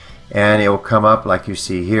 and it will come up like you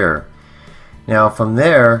see here. Now from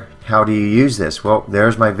there, how do you use this? Well,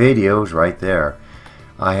 there's my videos right there.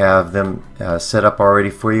 I have them set up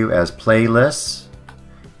already for you as playlists,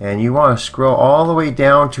 and you want to scroll all the way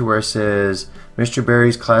down to where it says Mr.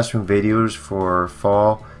 Berry's Classroom Videos for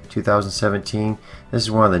Fall 2017. This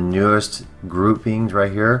is one of the newest groupings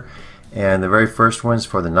right here, and the very first one's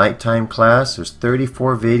for the nighttime class. There's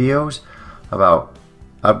 34 videos about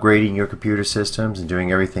upgrading your computer systems and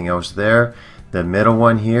doing everything else there. The middle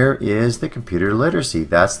one here is the computer literacy.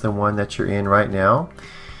 That's the one that you're in right now.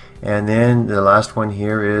 And then the last one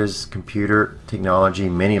here is computer technology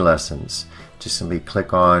mini lessons. Just simply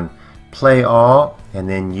click on play all, and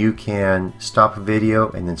then you can stop a video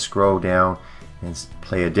and then scroll down and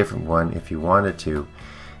play a different one if you wanted to.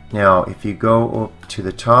 Now if you go up to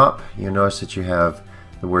the top, you'll notice that you have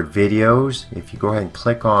the word videos. If you go ahead and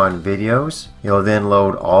click on videos, you'll then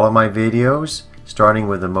load all of my videos, starting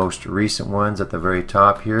with the most recent ones at the very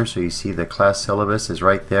top here. So you see the class syllabus is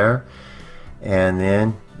right there, and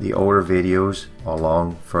then the older videos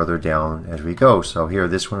along further down as we go. So here,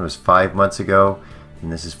 this one was 5 months ago,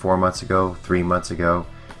 and this is 4 months ago, 3 months ago.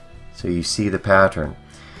 So you see the pattern.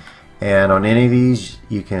 And on any of these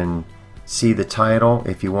you can see the title.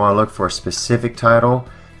 If you want to look for a specific title,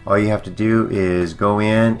 all you have to do is go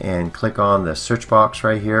in and click on the search box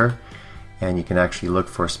right here, and you can actually look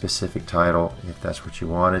for a specific title if that's what you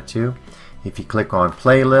wanted to. If you click on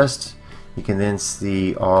playlists, you can then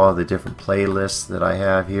see all the different playlists that I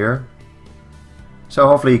have here. So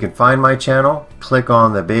hopefully you can find my channel. Click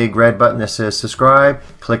on the big red button that says subscribe.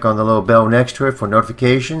 Click on the little bell next to it for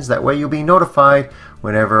notifications. That way you'll be notified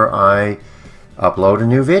whenever I upload a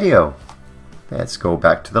new video. let's go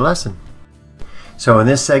back to the lesson. So in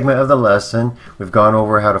this segment of the lesson, we've gone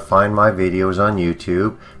over how to find my videos on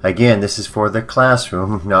YouTube. Again, this is for the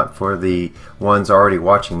classroom, not for the ones already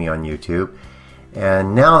watching me on YouTube.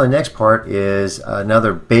 And now the next part is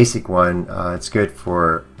another basic one. It's good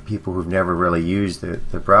for people who've never really used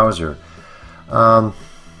the browser.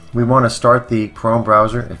 We want to start the Chrome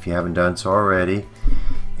browser if you haven't done so already,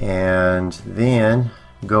 and then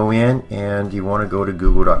go in and you want to go to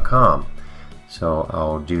google.com. So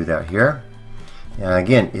I'll do that here. And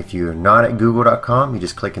again, if you're not at google.com, you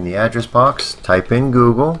just click in the address box, type in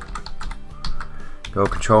Google, go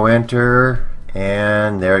Control Enter,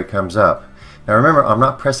 and there it comes up. Now remember, I'm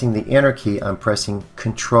not pressing the Enter key, I'm pressing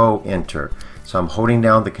Control Enter. So I'm holding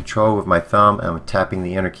down the Control with my thumb and I'm tapping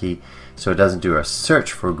the Enter key so it doesn't do a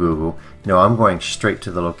search for Google. No, I'm going straight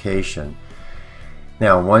to the location.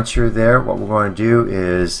 Now once you're there, what we're going to do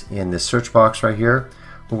is in the search box right here,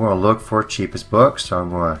 we're going to look for cheapest books. So I'm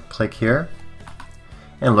going to click here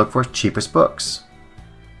and look for cheapest books.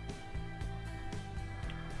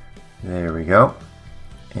 There we go.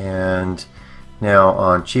 And now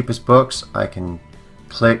on cheapest books, I can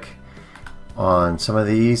click on some of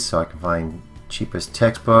these so I can find cheapest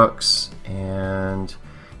textbooks, and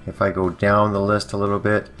if I go down the list a little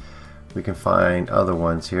bit, we can find other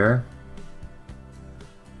ones here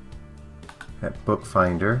at Book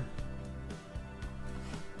Finder.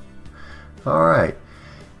 Alright,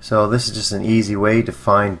 so this is just an easy way to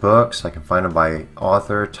find books. I can find them by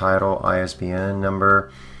author, title, ISBN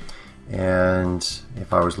number, and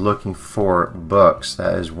if I was looking for books,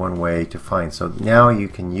 that is one way to find. So now you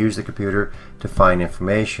can use the computer to find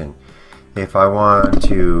information. If I want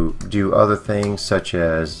to do other things such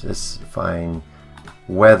as let's find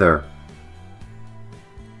weather.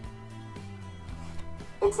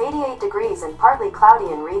 It's 88 degrees and partly cloudy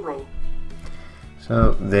in Reedley.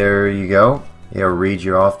 So there you go. It'll read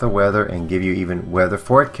you off the weather and give you even weather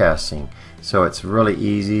forecasting. So it's really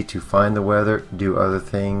easy to find the weather, do other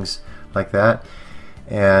things like that.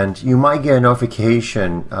 And you might get a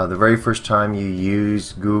notification the very first time you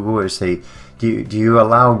use Google. It'll say, do you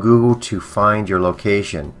allow Google to find your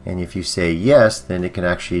location? And if you say yes, then it can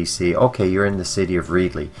actually see, okay, you're in the city of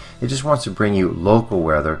Reedley. It just wants to bring you local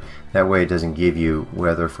weather. That way it doesn't give you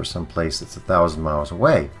weather for some place that's 1,000 miles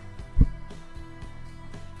away.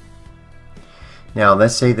 Now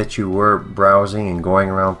let's say that you were browsing and going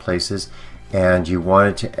around places and you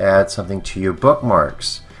wanted to add something to your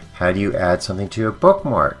bookmarks. How do you add something to a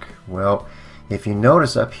bookmark? Well, if you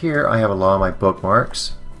notice up here, I have a lot of my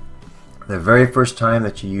bookmarks. The very first time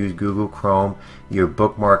that you use Google Chrome, your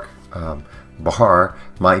bookmark bar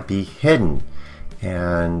might be hidden.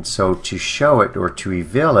 And so to show it or to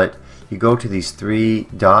reveal it, you go to these three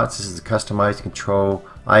dots. This is the customized control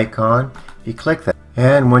icon. You click that.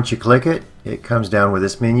 And once you click it, it comes down with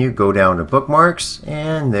this menu. Go down to bookmarks,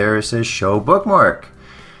 and there it says show bookmark.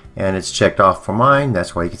 And it's checked off for mine.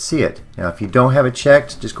 That's why you can see it. Now if you don't have it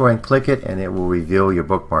checked, just go ahead and click it and it will reveal your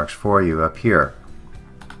bookmarks for you up here.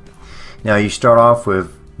 Now you start off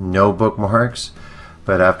with no bookmarks,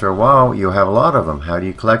 but after a while you'll have a lot of them. How do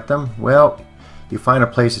you collect them? Well, you find a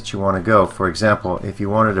place that you want to go. For example, if you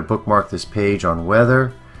wanted to bookmark this page on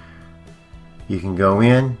weather, you can go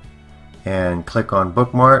in and click on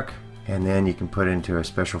bookmark, and then you can put it into a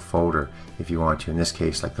special folder if you want to. In this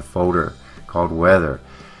case, like the folder called weather.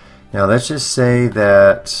 Now let's just say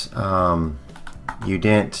that you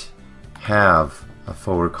didn't have a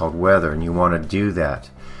folder called weather and you want to do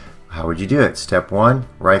that. How would you do it? Step one,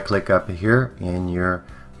 right click up here in your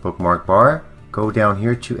bookmark bar, go down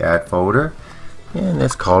here to add folder, and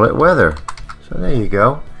let's call it weather. So there you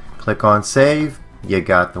go. Click on save, you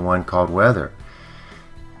got the one called weather.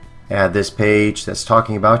 Add this page that's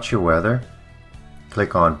talking about your weather.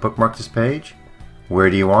 Click on bookmark this page. Where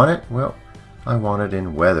do you want it? Well, I want it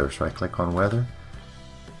in weather, so I click on weather.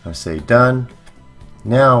 I say done.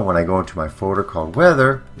 Now when I go into my folder called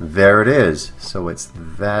weather, there it is. So it's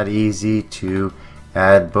that easy to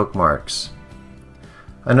add bookmarks.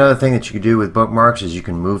 Another thing that you can do with bookmarks is you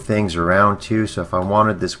can move things around too. So if I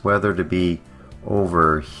wanted this weather to be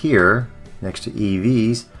over here next to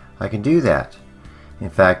EVs, I can do that. In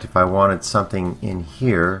fact, if I wanted something in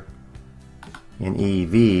here in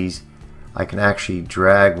EVs, I can actually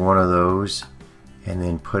drag one of those and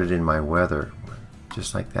then put it in my weather,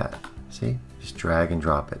 just like that. See? Just drag and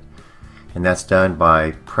drop it. And that's done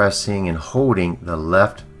by pressing and holding the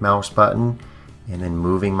left mouse button and then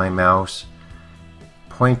moving my mouse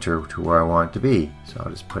pointer to where I want it to be. So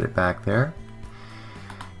I'll just put it back there.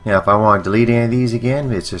 Now if I want to delete any of these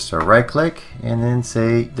again, it's just a right click and then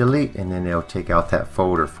say delete, and then it'll take out that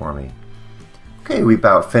folder for me. Okay, we've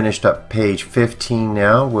about finished up page 15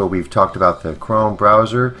 now, where we've talked about the Chrome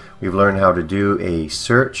browser. We've learned how to do a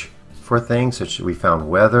search for things, such as we found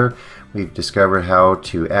weather. We've discovered how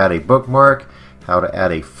to add a bookmark, how to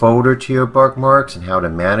add a folder to your bookmarks, and how to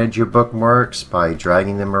manage your bookmarks by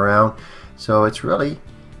dragging them around. So it's really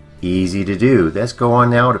easy to do. Let's go on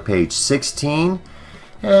now to page 16,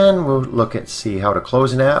 and we'll look at see how to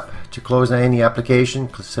close an app. To close any application,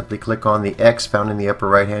 simply click on the X found in the upper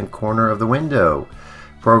right hand corner of the window.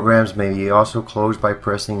 Programs may be also closed by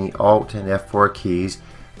pressing the Alt and F4 keys.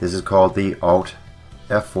 This is called the Alt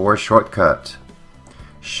F4 shortcut.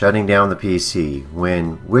 Shutting down the PC.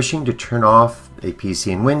 When wishing to turn off a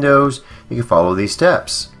PC in Windows, you can follow these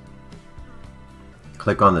steps.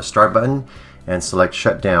 Click on the Start button and select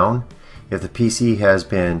Shut Down. If the PC has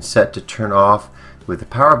been set to turn off with the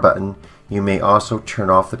power button, you may also turn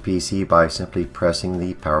off the PC by simply pressing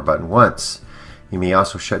the power button once. You may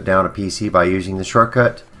also shut down a PC by using the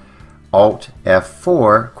shortcut Alt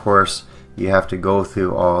F4. Of course, you have to go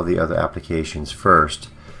through all the other applications first.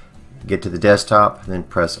 Get to the desktop, then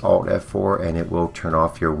press Alt F4 and it will turn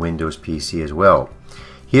off your Windows PC as well.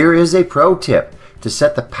 Here is a pro tip. To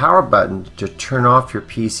set the power button to turn off your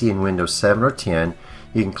PC in Windows 7 or 10,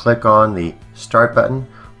 you can click on the Start button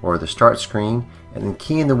or the Start screen and then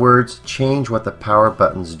key in the words "Change what the power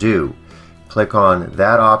buttons do." Click on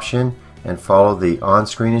that option and follow the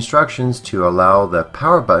on-screen instructions to allow the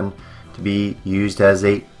power button to be used as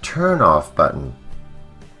a turn-off button.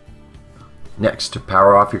 Next, to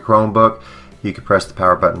power off your Chromebook, you can press the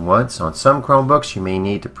power button once. On some Chromebooks, you may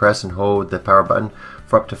need to press and hold the power button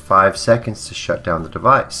for up to 5 seconds to shut down the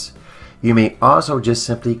device. You may also just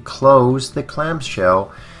simply close the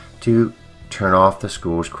clamshell to turn off the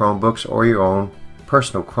school's Chromebooks or your own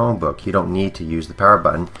personal Chromebook. You don't need to use the power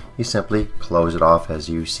button. You simply close it off as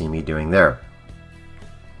you see me doing there.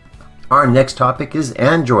 Our next topic is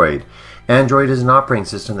Android. Android is an operating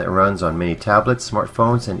system that runs on many tablets,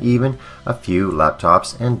 smartphones, and even a few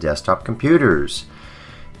laptops and desktop computers.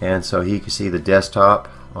 And so here you can see the desktop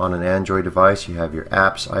on an Android device. You have your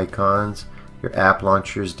apps icons, your app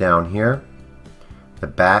launchers down here, the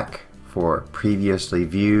back for previously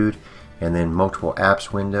viewed, and then multiple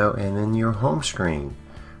apps window, and then your home screen,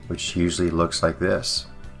 which usually looks like this.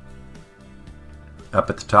 Up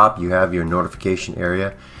at the top you have your notification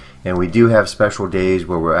area, and we do have special days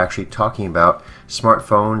where we're actually talking about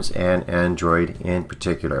smartphones and Android in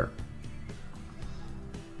particular.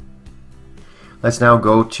 Let's now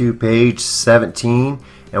go to page 17,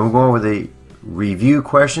 and we're going over the review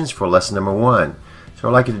questions for lesson number 1. So what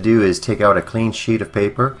I'd like you to do is take out a clean sheet of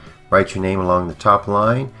paper, write your name along the top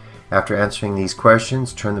line. After answering these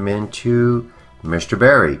questions, turn them in to Mr.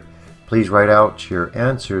 Barry. Please write out your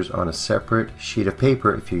answers on a separate sheet of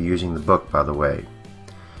paper if you're using the book, by the way.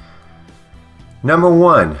 Number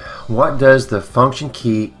 1, what does the function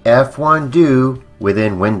key F1 do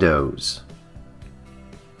within Windows?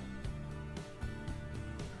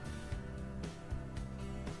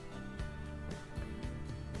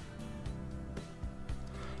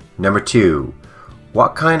 Number 2,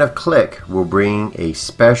 what kind of click will bring a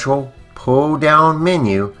special pull-down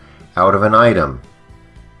menu out of an item?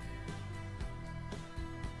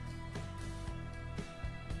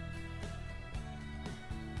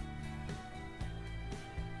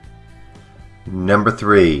 Number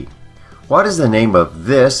 3, what is the name of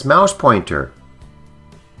this mouse pointer?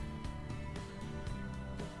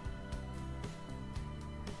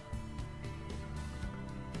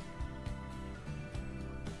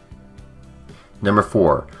 Number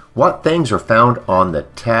 4, what things are found on the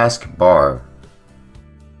task bar?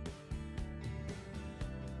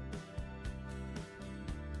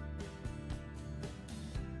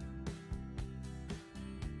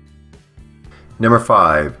 Number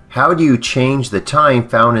 5, how do you change the time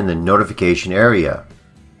found in the notification area?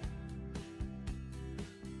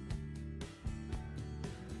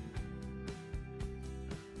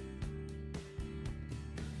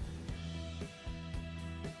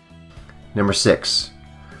 Number 6,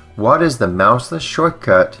 what is the mouseless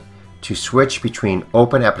shortcut to switch between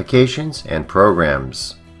open applications and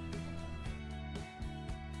programs?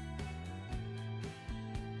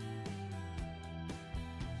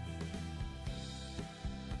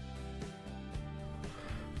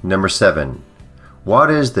 Number 7, what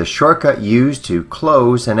is the shortcut used to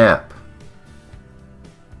close an app?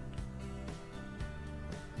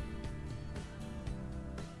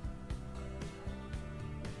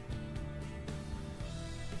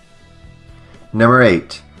 Number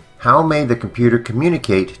 8, how may the computer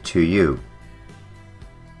communicate to you?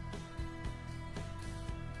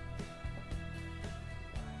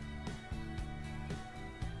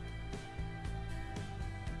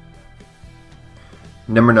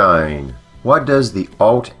 Number 9. What does the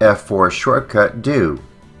Alt F4 shortcut do?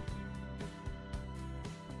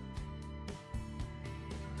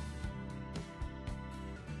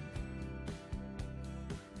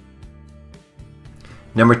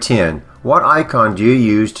 Number 10. What icon do you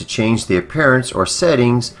use to change the appearance or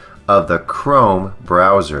settings of the Chrome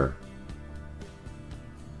browser?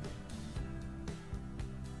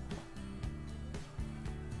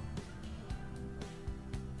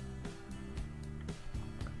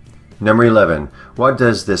 Number 11. What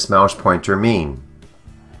does this mouse pointer mean?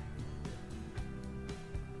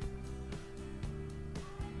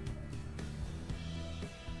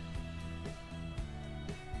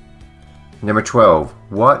 Number 12.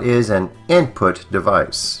 What is an input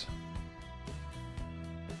device?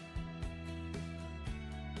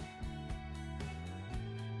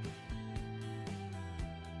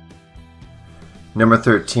 Number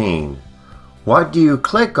 13. What do you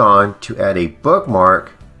click on to add a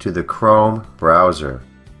bookmark to the Chrome browser?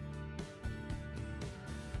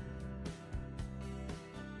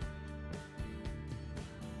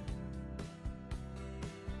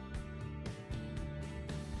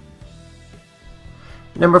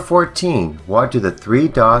 Number 14. What do the three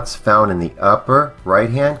dots found in the upper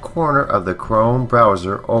right-hand corner of the Chrome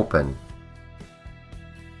browser open?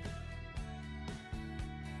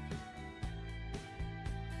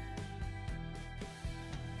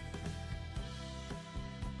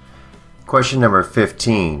 Question number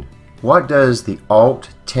 15. What does the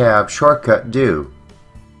Alt-Tab shortcut do?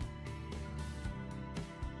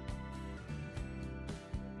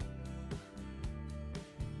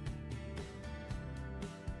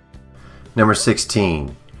 Number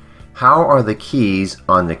 16. How are the keys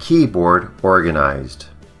on the keyboard organized?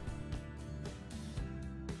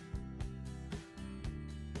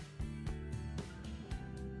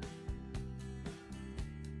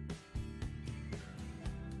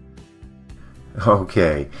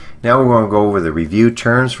 Okay, now we're going to go over the review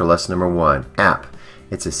terms for lesson number 1. App.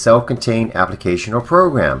 It's a self-contained application or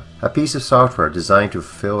program, a piece of software designed to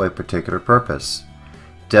fulfill a particular purpose.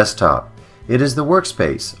 Desktop. It is the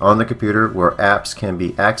workspace on the computer where apps can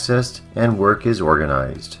be accessed and work is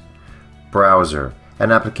organized. Browser.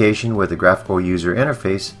 An application with a graphical user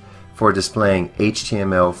interface for displaying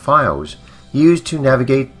HTML files used to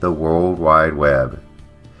navigate the World Wide Web.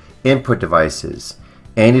 Input devices.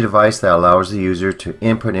 Any device that allows the user to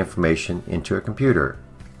input information into a computer.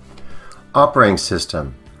 Operating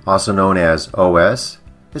system, also known as OS,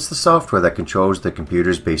 is the software that controls the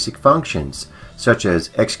computer's basic functions, such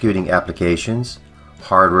as executing applications,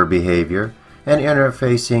 hardware behavior, and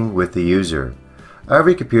interfacing with the user.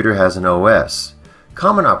 Every computer has an OS.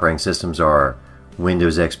 Common operating systems are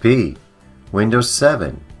Windows XP, Windows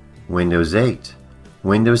 7, Windows 8,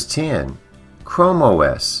 Windows 10, Chrome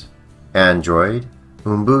OS, Android,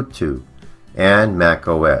 Ubuntu, and Mac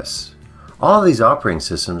OS. All of these operating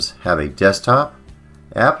systems have a desktop,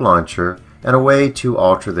 app launcher, and a way to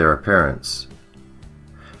alter their appearance.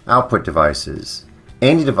 Output devices.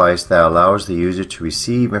 Any device that allows the user to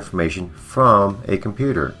receive information from a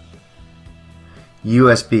computer.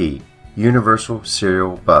 USB, Universal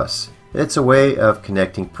Serial Bus. It's a way of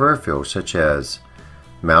connecting peripherals such as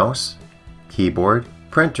mouse, keyboard,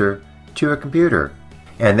 printer to a computer.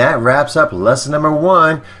 And that wraps up lesson number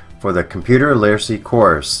 1 for the computer literacy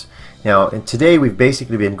course. Now, today we've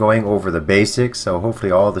basically been going over the basics, so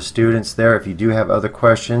hopefully all the students there, if you do have other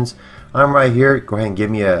questions, I'm right here. Go ahead and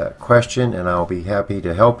give me a question and I'll be happy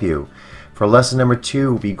to help you. For lesson number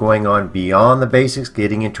 2, we'll be going on beyond the basics,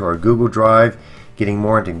 getting into our Google Drive, getting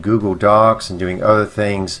more into Google Docs, and doing other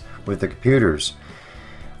things with the computers.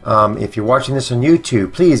 If you're watching this on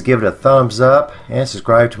YouTube, please give it a thumbs up and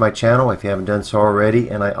subscribe to my channel if you haven't done so already.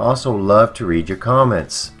 And I also love to read your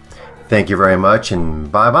comments. Thank you very much,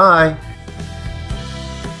 and bye-bye.